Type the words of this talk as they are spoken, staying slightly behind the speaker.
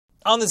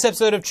On this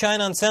episode of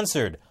China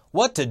Uncensored,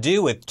 what to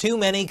do with too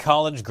many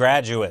college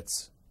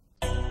graduates.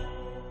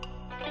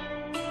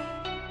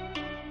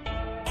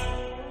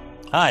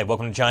 Hi,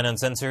 welcome to China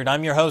Uncensored.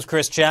 I'm your host,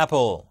 Chris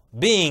Chappell.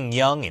 Being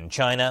young in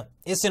China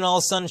isn't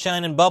all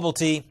sunshine and bubble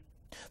tea.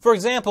 For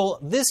example,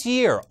 this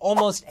year,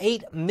 almost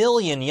 8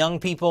 million young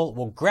people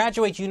will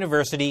graduate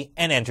university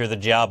and enter the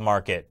job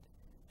market.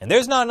 And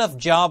there's not enough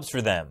jobs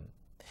for them.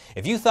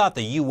 If you thought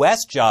the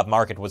U.S. job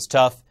market was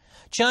tough,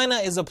 China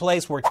is a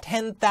place where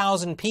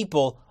 10,000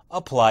 people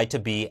apply to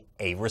be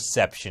a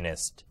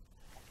receptionist.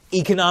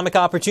 Economic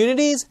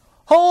opportunities?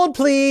 Hold,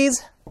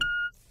 please!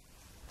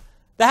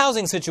 The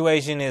housing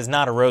situation is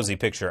not a rosy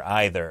picture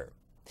either.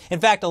 In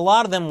fact, a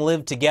lot of them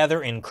live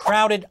together in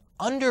crowded,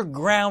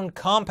 underground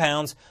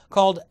compounds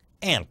called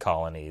ant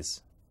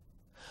colonies.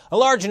 A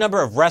large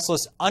number of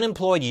restless,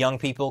 unemployed young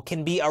people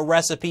can be a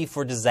recipe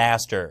for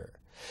disaster,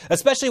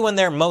 especially when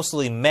they're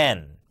mostly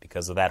men,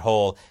 because of that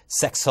whole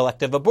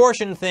sex-selective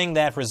abortion thing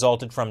that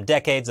resulted from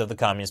decades of the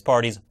Communist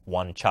Party's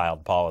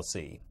one-child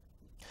policy.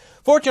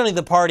 Fortunately,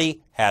 the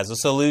party has a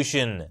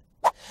solution.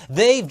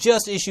 They've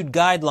just issued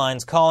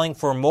guidelines calling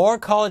for more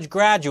college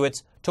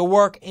graduates to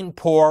work in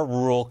poor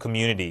rural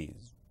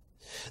communities.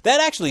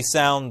 That actually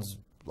sounds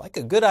like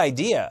a good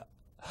idea.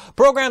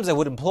 Programs that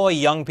would employ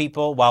young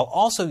people while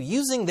also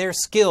using their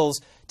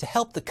skills to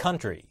help the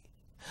country.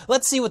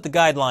 Let's see what the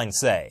guidelines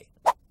say.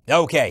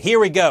 Okay, here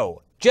we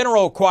go.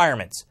 General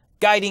requirements.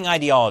 Guiding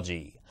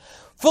ideology.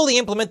 Fully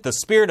implement the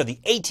spirit of the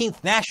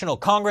 18th National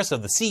Congress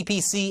of the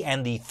CPC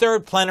and the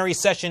 3rd plenary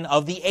session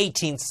of the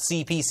 18th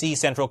CPC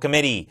Central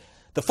Committee.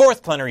 The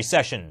 4th plenary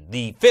session,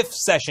 the 5th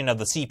session of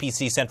the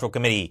CPC Central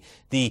Committee,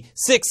 the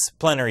 6th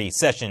plenary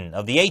session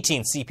of the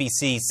 18th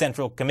CPC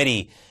Central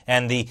Committee,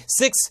 and the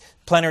 6th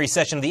plenary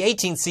session of the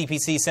 18th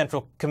CPC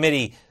Central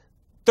Committee.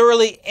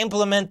 Thoroughly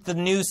implement the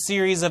new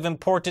series of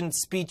important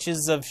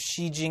speeches of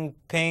Xi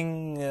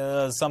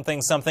Jinping,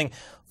 something,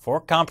 for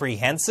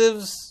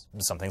comprehensives,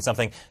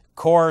 something,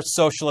 core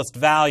socialist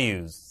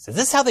values. Is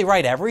this how they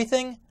write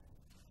everything?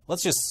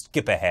 Let's just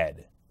skip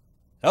ahead.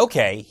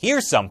 Okay,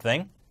 here's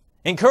something.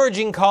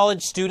 Encouraging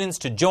college students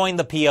to join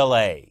the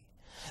PLA.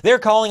 They're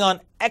calling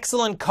on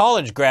excellent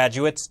college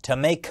graduates to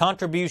make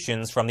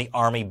contributions from the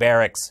Army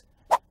barracks.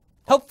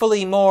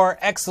 Hopefully more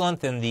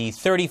excellent than the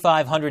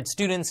 3,500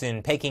 students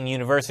in Peking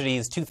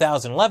University's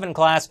 2011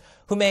 class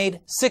who made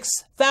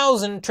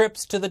 6,000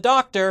 trips to the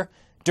doctor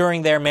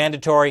during their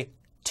mandatory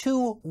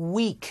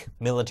 2-week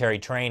military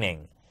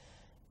training.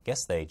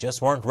 Guess they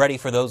just weren't ready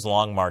for those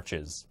long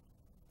marches.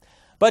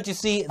 But you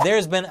see,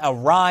 there's been a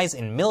rise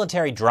in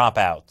military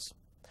dropouts.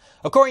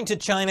 According to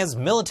China's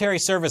military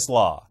service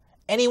law,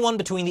 anyone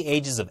between the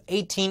ages of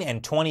 18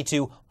 and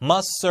 22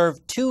 must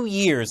serve 2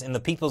 years in the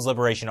People's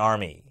Liberation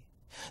Army.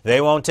 They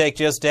won't take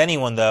just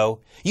anyone, though.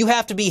 You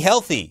have to be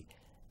healthy,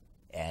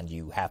 and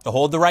you have to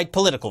hold the right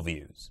political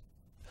views.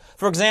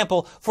 For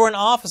example, for an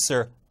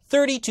officer,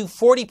 30 to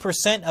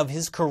 40% of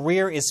his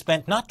career is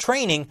spent not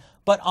training,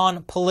 but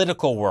on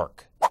political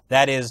work.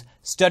 That is,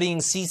 studying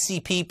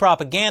CCP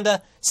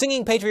propaganda,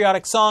 singing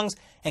patriotic songs,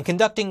 and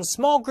conducting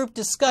small group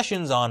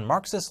discussions on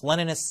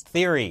Marxist-Leninist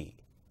theory.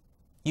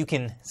 You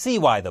can see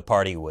why the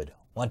party would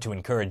want to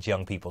encourage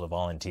young people to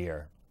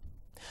volunteer.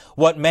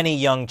 What many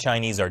young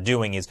Chinese are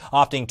doing is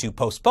opting to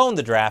postpone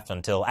the draft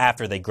until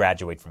after they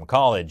graduate from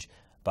college,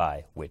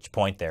 by which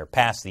point they're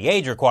past the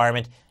age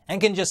requirement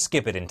and can just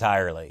skip it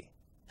entirely.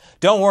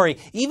 Don't worry,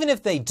 even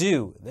if they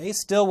do, they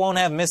still won't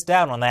have missed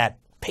out on that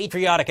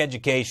patriotic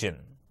education.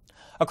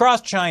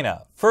 Across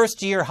China,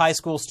 first-year high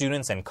school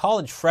students and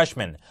college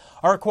freshmen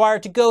are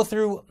required to go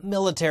through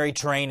military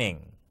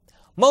training.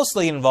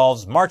 Mostly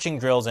involves marching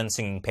drills and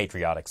singing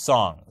patriotic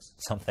songs,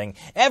 something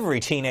every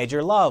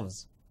teenager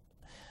loves.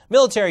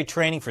 Military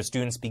training for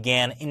students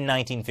began in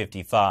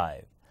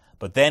 1955,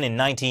 but then in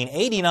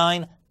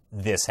 1989,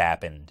 this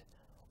happened.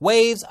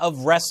 Waves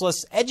of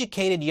restless,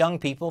 educated young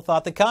people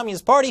thought the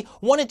Communist Party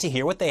wanted to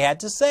hear what they had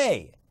to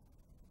say.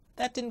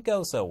 That didn't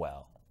go so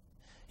well.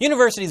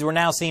 Universities were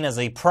now seen as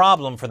a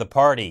problem for the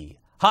party,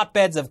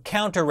 hotbeds of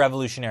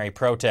counter-revolutionary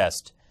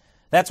protest.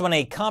 That's when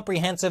a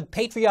comprehensive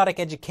patriotic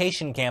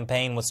education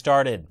campaign was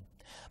started.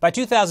 By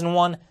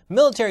 2001,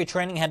 military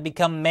training had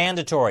become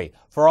mandatory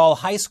for all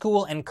high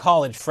school and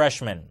college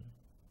freshmen.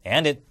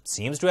 And it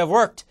seems to have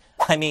worked.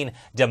 I mean,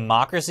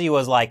 democracy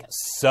was like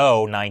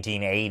so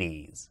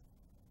 1980s.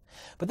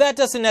 But that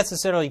doesn't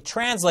necessarily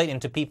translate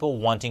into people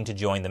wanting to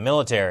join the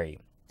military.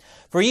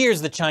 For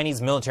years, the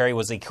Chinese military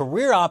was a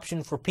career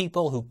option for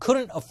people who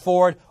couldn't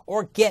afford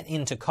or get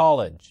into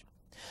college.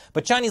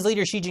 But Chinese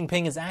leader Xi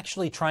Jinping is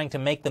actually trying to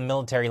make the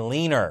military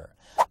leaner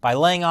by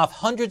laying off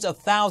hundreds of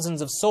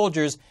thousands of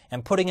soldiers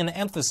and putting an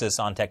emphasis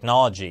on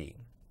technology.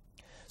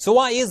 So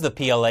why is the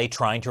PLA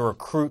trying to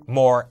recruit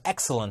more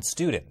excellent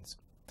students?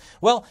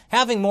 Well,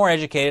 having more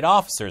educated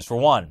officers, for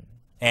one.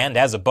 And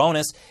as a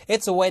bonus,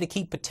 it's a way to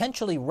keep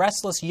potentially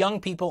restless young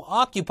people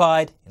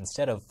occupied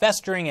instead of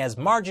festering as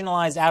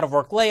marginalized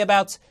out-of-work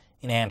layabouts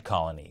in ant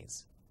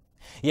colonies.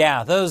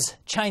 Yeah, those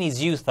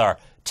Chinese youth are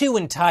too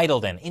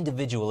entitled and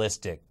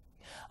individualistic.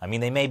 I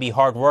mean, they may be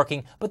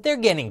hardworking, but they're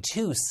getting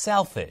too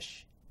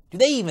selfish. Do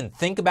they even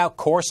think about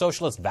core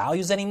socialist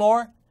values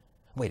anymore?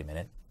 Wait a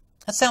minute.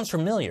 That sounds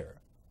familiar.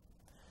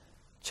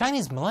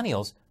 Chinese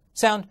millennials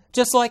sound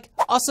just like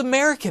us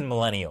American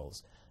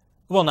millennials.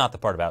 Well, not the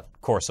part about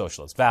core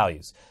socialist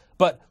values,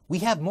 but we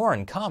have more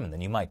in common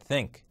than you might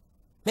think.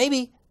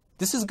 Maybe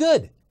this is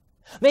good.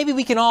 Maybe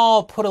we can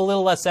all put a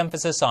little less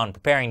emphasis on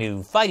preparing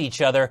to fight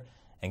each other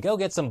and go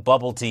get some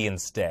bubble tea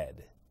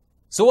instead.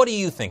 So what do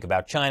you think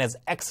about China's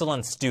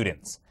excellent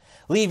students?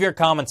 Leave your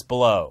comments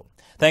below.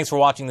 Thanks for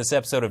watching this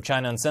episode of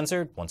China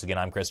Uncensored. Once again,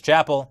 I'm Chris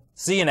Chappell.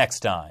 See you next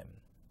time.